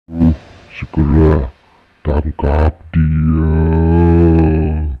Segera tangkap dia.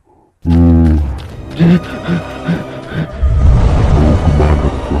 Mau kemana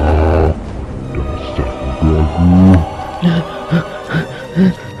kau? Dasar pengganggu.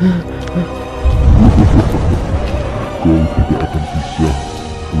 Kau tidak akan bisa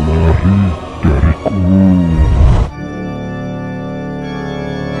lari dariku.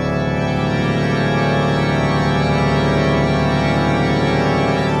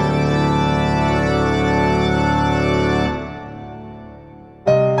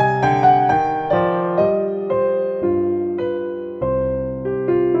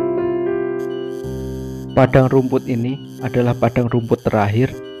 Padang rumput ini adalah padang rumput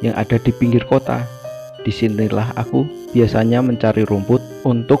terakhir yang ada di pinggir kota. Disinilah aku biasanya mencari rumput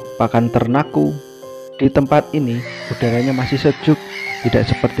untuk pakan ternakku. Di tempat ini udaranya masih sejuk, tidak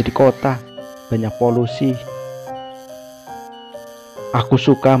seperti di kota, banyak polusi. Aku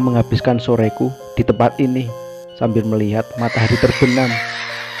suka menghabiskan soreku di tempat ini sambil melihat matahari terbenam.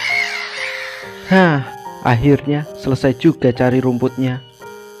 Akhirnya selesai juga cari rumputnya.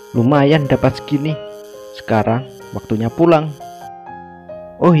 Lumayan dapat segini. Sekarang waktunya pulang.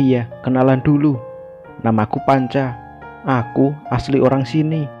 Oh iya, kenalan dulu. Namaku Panca. Aku asli orang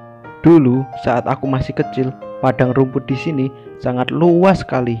sini. Dulu saat aku masih kecil, padang rumput di sini sangat luas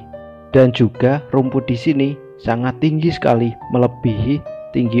sekali. Dan juga rumput di sini sangat tinggi sekali, melebihi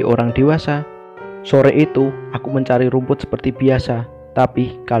tinggi orang dewasa. Sore itu aku mencari rumput seperti biasa,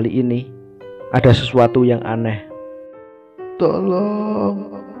 tapi kali ini ada sesuatu yang aneh.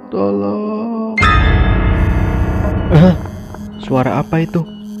 Tolong, tolong. Suara apa itu?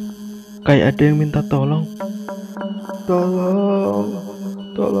 Kayak ada yang minta tolong. Tolong,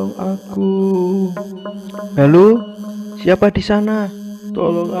 tolong aku. Halo, siapa di sana?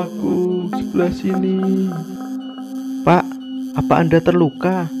 Tolong aku, sebelah sini. Pak, apa Anda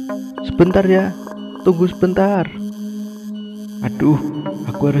terluka? Sebentar ya, tunggu sebentar. Aduh,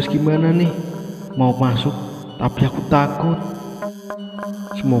 aku harus gimana nih? Mau masuk, tapi aku takut.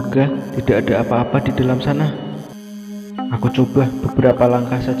 Semoga tidak ada apa-apa di dalam sana. Aku coba beberapa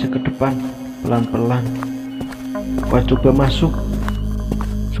langkah saja ke depan, pelan-pelan. Aku harus coba masuk.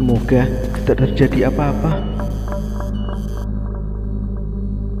 Semoga tidak terjadi apa-apa.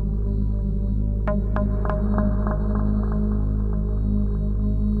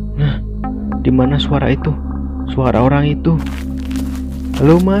 Nah, di mana suara itu? Suara orang itu.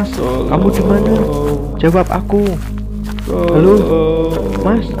 Halo Mas, kamu di mana? Jawab aku. Halo,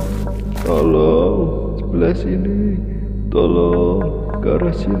 Mas. Tolong, sebelah sini. Tolong, ke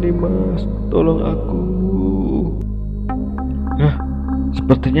arah sini Mas. Tolong aku. Nah,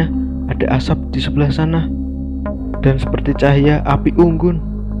 sepertinya ada asap di sebelah sana. Dan seperti cahaya api unggun.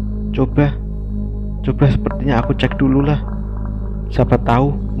 Coba sepertinya aku cek dulu lah. Siapa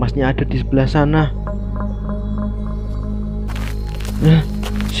tahu Masnya ada di sebelah sana. Nah,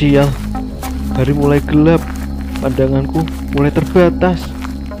 sial. Hari mulai gelap. Pandanganku mulai terbatas.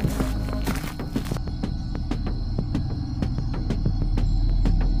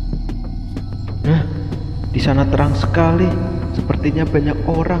 Nah, di sana terang sekali. Sepertinya banyak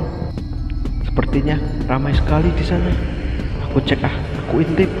orang. Sepertinya ramai sekali di sana. Aku cek aku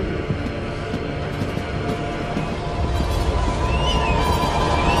intip.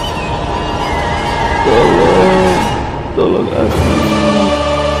 Tolong aku.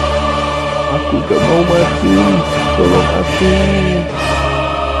 Aku gak mau mati. Tolong aku.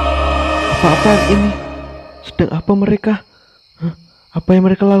 Apa-apaan ini? Sedang apa mereka? Apa yang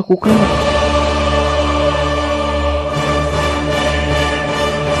mereka lakukan?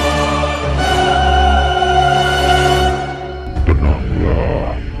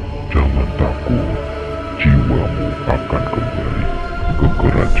 Tenanglah, jangan takut. Jiwamu akan kembali ke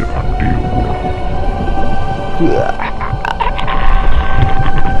kerajaan dewa.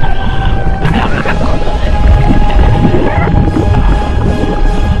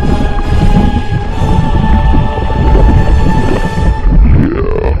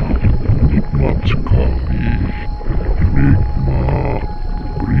 Nikmat sekali. Nikmat.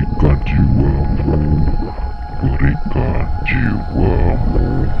 Berikan jiwamu. Berikan jiwamu.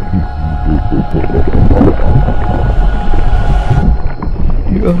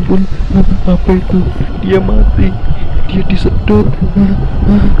 Ya ampun, apa itu? Dia mati. Dia disedot.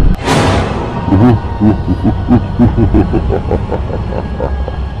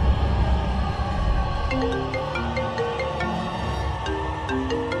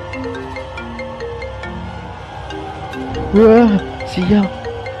 Wah, sial.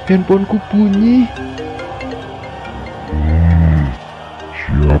 Handphoneku bunyi.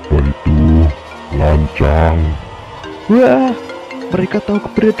 Siapa itu? Lancang. Wah, mereka tahu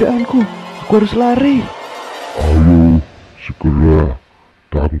keberadaanku. Aku harus lari. Ayo, segera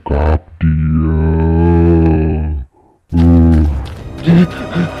tangkap dia. Mau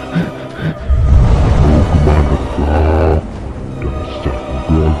kemana kau? Dasar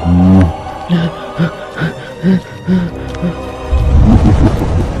pengganggu.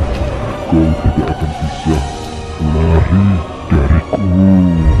 Kau tidak akan bisa lari dariku.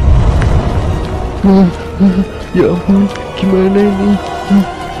 Ya ampun, gimana ini?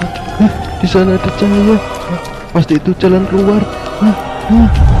 Di sana ada cahaya. Pasti itu jalan keluar.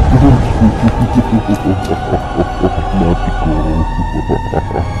 Mati kau.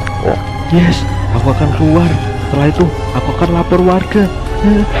 Yes, aku akan keluar. Setelah itu, aku akan lapor warga.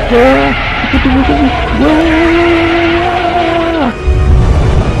 Tunggu. Wah!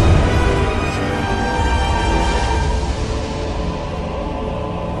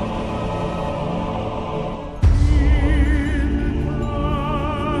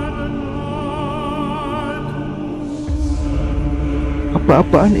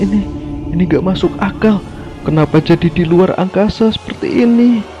 Apa-apaan ini? Ini gak masuk akal. Kenapa jadi di luar angkasa seperti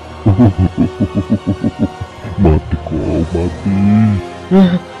ini? Mati kau, mati.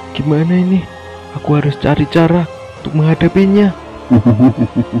 Gimana ini? Aku harus cari cara untuk menghadapinya.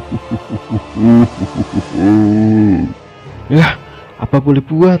 Apa boleh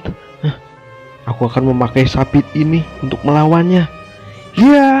buat? Aku akan memakai sabit ini untuk melawannya.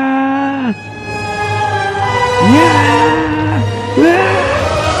 Ya!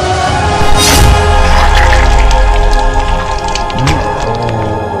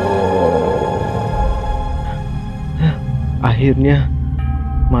 Akhirnya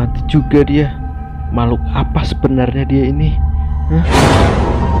mati juga dia. Makhluk apa sebenarnya dia ini?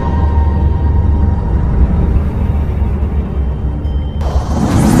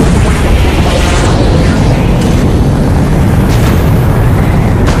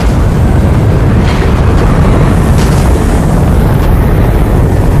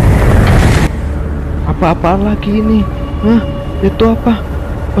 Apa-apaan lagi ini? Itu apa?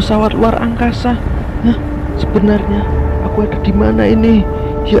 Pesawat luar angkasa? Sebenarnya aku ada di mana ini?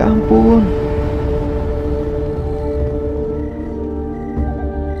 Ya ampun.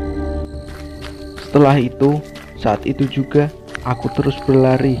 Setelah itu, saat itu juga aku terus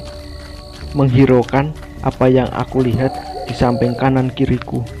berlari, menghiraukan apa yang aku lihat di samping kanan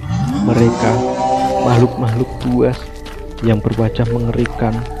kiriku. Mereka makhluk-makhluk buas yang berwajah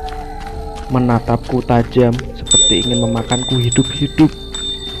mengerikan, menatapku tajam seperti ingin memakanku hidup-hidup.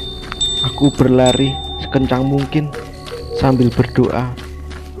 Aku berlari sekencang mungkin sambil berdoa,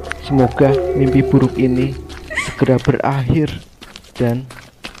 semoga mimpi buruk ini segera berakhir dan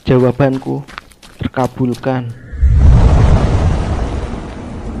jawabanku terkabulkan.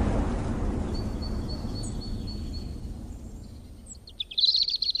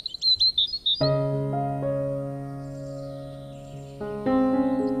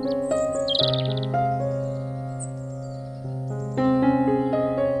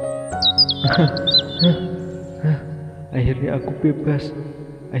 Akhirnya aku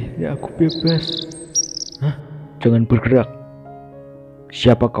bebas. Jangan bergerak.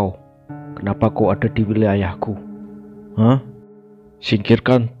 Siapa kau? Kenapa kau ada di wilayahku?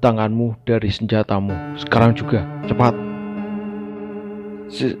 Singkirkan tanganmu dari senjatamu sekarang juga, cepat.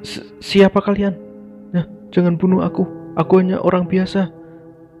 Siapa kalian? Jangan bunuh aku. Aku hanya orang biasa.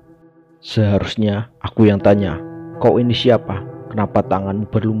 Seharusnya aku yang tanya. Kau ini siapa? Kenapa tanganmu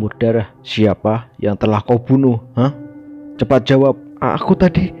berlumur darah? Siapa yang telah kau bunuh? Cepat jawab. Aku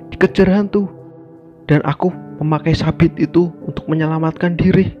tadi dikejar hantu dan aku memakai sabit itu untuk menyelamatkan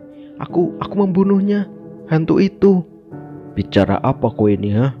diri. Aku membunuhnya, hantu itu. Bicara apa kau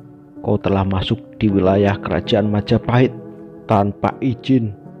ini? Kau telah masuk di wilayah kerajaan Majapahit tanpa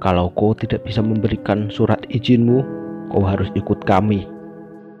izin. Kalau kau tidak bisa memberikan surat izinmu, kau harus ikut kami.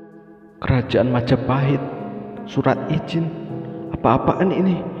 Kerajaan Majapahit, surat izin? Apa-apaan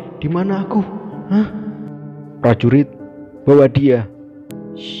ini? Di mana aku? Prajurit, bawa dia.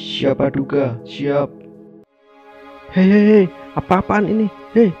 Siapa duga? Siap. Hei, apa-apaan ini?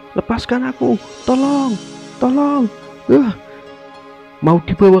 Hei, lepaskan aku. Tolong. Mau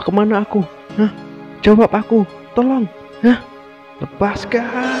dibawa kemana aku? Jawab aku. Tolong.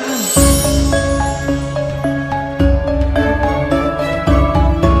 Lepaskan.